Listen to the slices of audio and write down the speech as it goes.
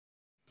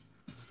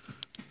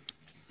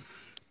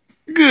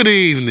Good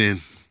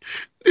evening.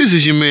 This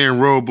is your man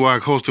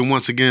Roadblock hosting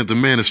once again at the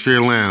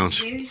Manosphere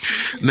Lounge.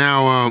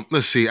 Now,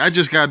 let's see. I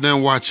just got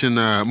done watching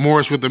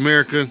Morris with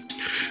America,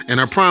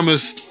 and I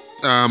promised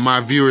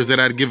my viewers that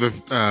I'd give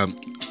a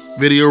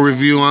video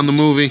review on the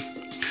movie.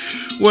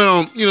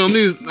 Well,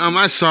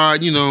 I saw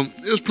it.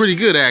 It was pretty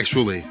good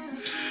actually,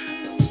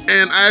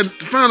 and I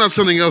found out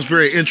something else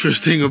very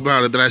interesting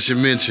about it that I should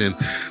mention.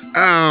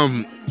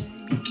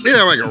 They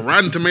had like a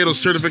Rotten Tomatoes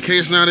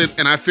certification on it,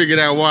 and I figured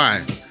out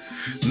why.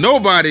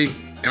 Nobody,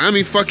 and I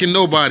mean fucking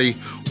nobody,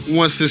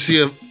 wants to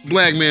see a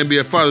black man be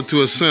a father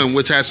to a son,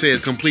 which I say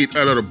is complete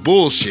utter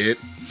bullshit.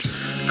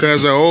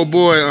 Because old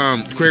boy,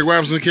 Craig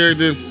Robinson's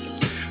character,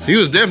 he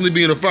was definitely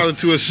being a father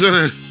to his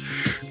son.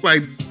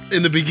 Like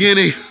in the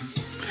beginning,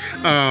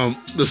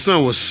 the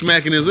son was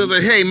smacking his lips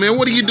like, "Hey man,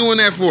 what are you doing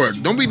that for?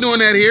 Don't be doing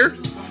that here.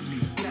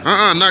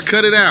 Not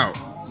cut it out."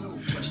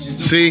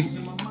 See,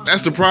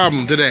 that's the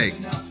problem today.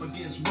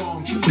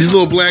 These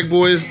little black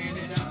boys,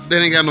 they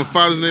ain't got no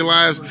fathers in their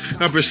lives,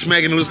 up here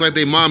smacking their lips like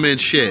they mama and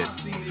shit.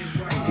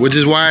 Which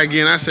is why,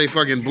 again, I say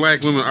fucking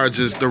black women are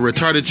just the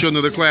retarded children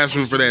of the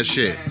classroom for that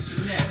shit.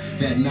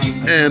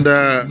 And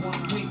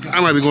I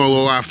might be going a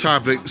little off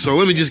topic, so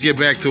let me just get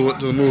back to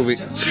the movie.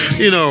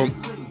 It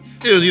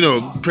was,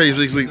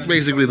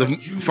 basically the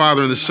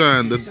father and the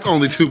son, the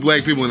only two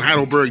black people in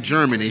Heidelberg,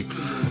 Germany.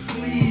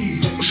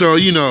 So,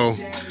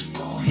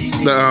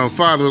 the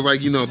father was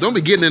like, don't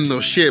be getting into no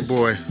shit,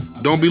 boy.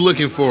 Don't be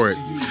looking for it.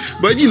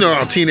 But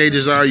how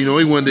teenagers are, he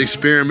wanted to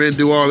experiment,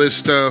 do all this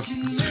stuff.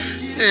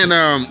 And,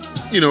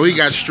 he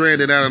got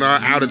stranded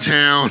out of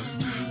town.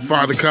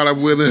 Father caught up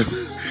with him.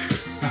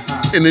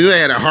 And then they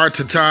had a heart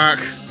to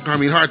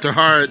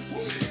heart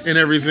and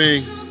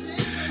everything.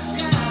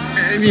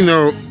 And,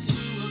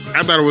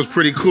 I thought it was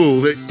pretty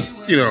cool that,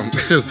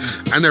 because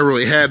I never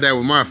really had that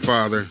with my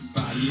father.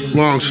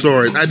 Long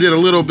story. I did a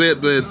little bit,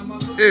 but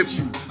it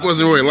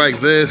wasn't really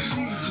like this.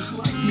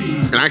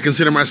 And I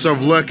consider myself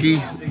lucky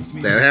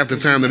that half the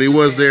time that he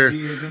was there,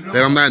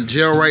 that I'm not in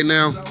jail right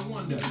now.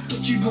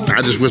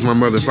 I just wish my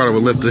mother and father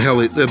would let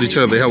each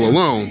other the hell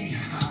alone.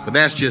 But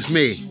that's just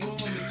me.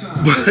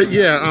 But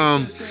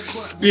yeah,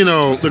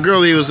 the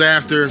girl he was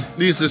after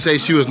needs to say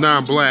she was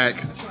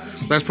non-black.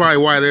 That's probably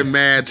why they're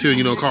mad too,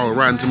 call it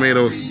Rotten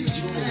Tomatoes.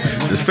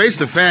 Just face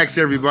the facts,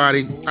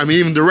 everybody. I mean,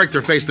 even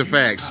director, face the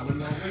facts.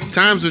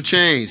 Times have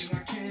changed.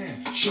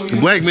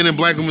 Black men and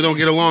black women don't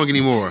get along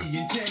anymore.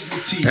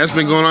 That's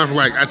been going on for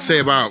I'd say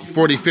about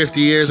 40, 50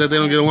 years that they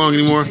don't get along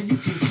anymore.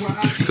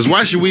 Because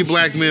why should we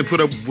black men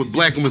put up with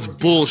black women's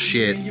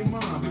bullshit?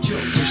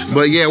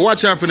 But yeah,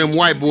 watch out for them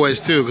white boys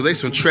too, because they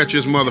some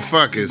treacherous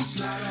motherfuckers.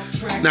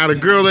 Now the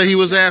girl that he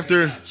was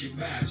after,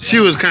 she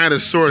was kind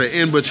of sort of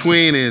in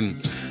between and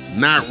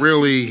not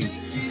really,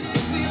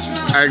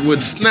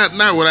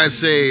 not what I'd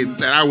say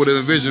that I would have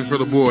envisioned for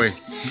the boy.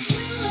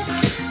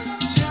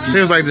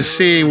 There's like the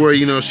scene where,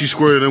 she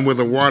squirted him with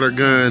a water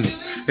gun,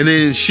 and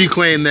then she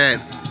claimed that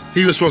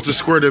he was supposed to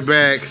squirt her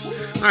back.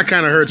 I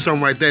kind of heard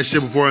something like that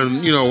shit before,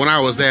 and, when I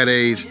was that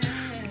age.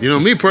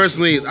 Me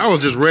personally, I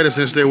was just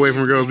reticent to stay away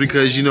from girls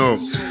because,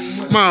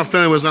 my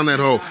family was on that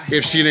whole,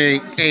 if she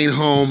ain't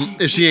home,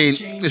 if she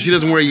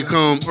doesn't wear your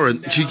comb, or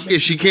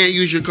if she can't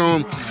use your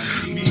comb,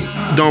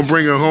 don't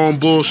bring her home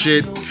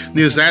bullshit.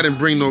 Needless to say, I didn't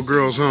bring no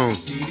girls home.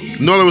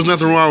 No, there was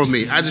nothing wrong with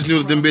me. I just knew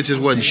that them bitches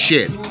wasn't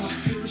shit.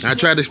 I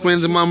tried to explain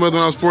it to my mother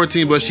when I was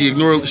 14, but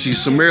she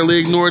summarily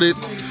ignored it.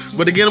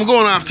 But again, I'm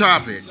going off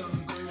topic.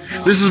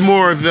 This is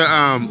more of the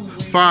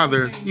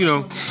father,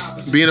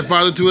 being a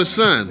father to his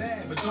son.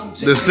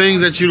 There's things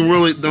that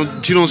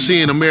you don't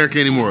see in America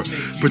anymore,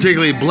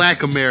 particularly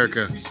black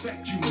America.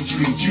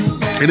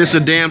 And it's a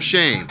damn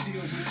shame.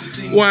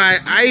 Why,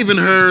 I even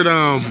heard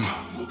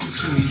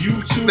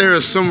there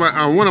was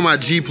one of my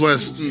G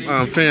Plus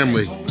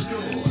family.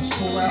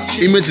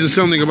 He mentioned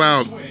something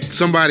about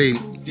somebody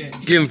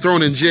getting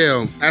thrown in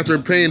jail after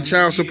paying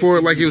child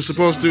support like he was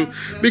supposed to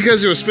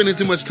because he was spending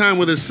too much time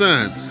with his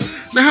son.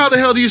 Now, how the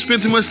hell do you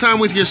spend too much time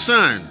with your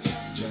son?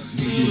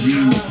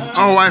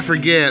 Oh, I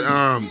forget.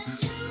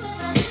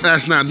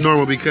 That's not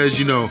normal because,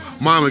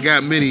 mama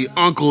got many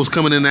uncles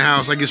coming in the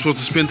house like you're supposed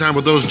to spend time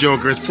with those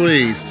jokers.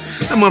 Please.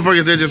 That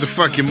motherfucker's there just to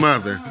fuck your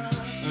mother.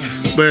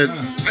 But,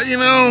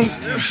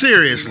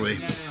 seriously.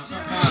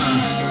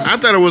 I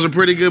thought it was a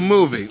pretty good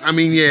movie. I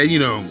mean, yeah,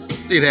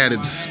 it had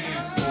its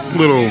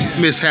little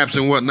mishaps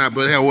and whatnot,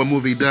 but hell, what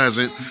movie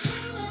doesn't?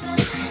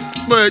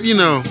 But,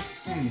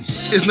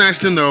 it's nice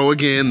to know,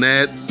 again,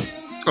 that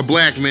a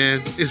black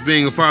man is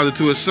being a father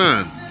to his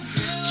son.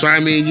 So, I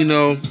mean,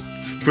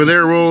 for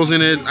their roles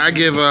in it, I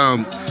give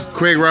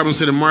Craig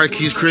Robinson and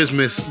Marquise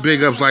Christmas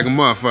big ups like a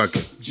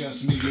motherfucker.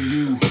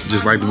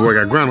 Just like the boy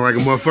got grounded like a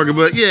motherfucker.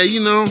 But, yeah,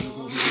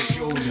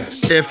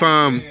 if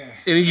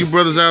any of you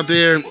brothers out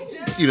there,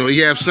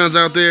 you have sons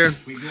out there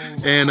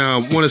and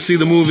want to see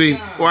the movie,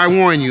 well, I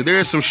warn you,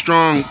 there's some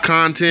strong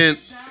content,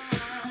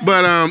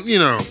 but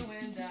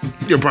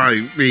you'll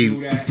probably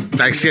be,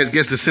 I guess,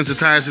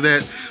 desensitized to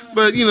that.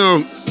 But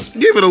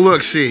give it a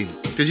look, see,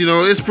 because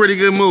it's a pretty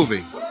good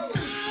movie.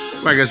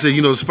 Like I said,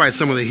 despite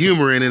some of the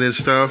humor in it and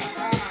stuff,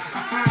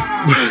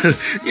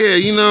 Yeah,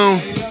 you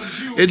know,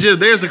 it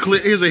just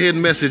here's a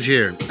hidden message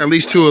here. At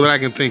least two that I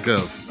can think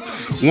of.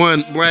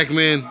 One, black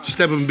men,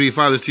 step up and be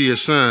fathers to your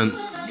sons.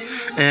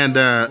 And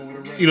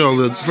you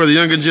know, for the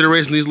younger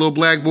generation, these little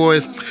black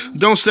boys,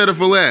 don't settle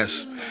for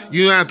less.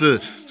 You don't have to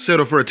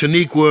settle for a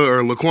Taniqua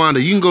or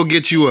Laquanda. You can go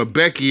get you a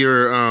Becky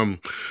or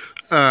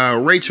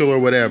Rachel or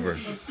whatever.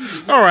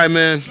 All right,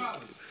 man.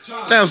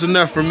 That was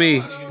enough for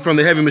me from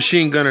the Heavy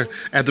Machine Gunner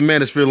at the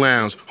Manosphere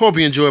Lounge. Hope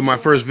you enjoyed my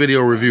first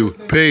video review.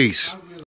 Peace.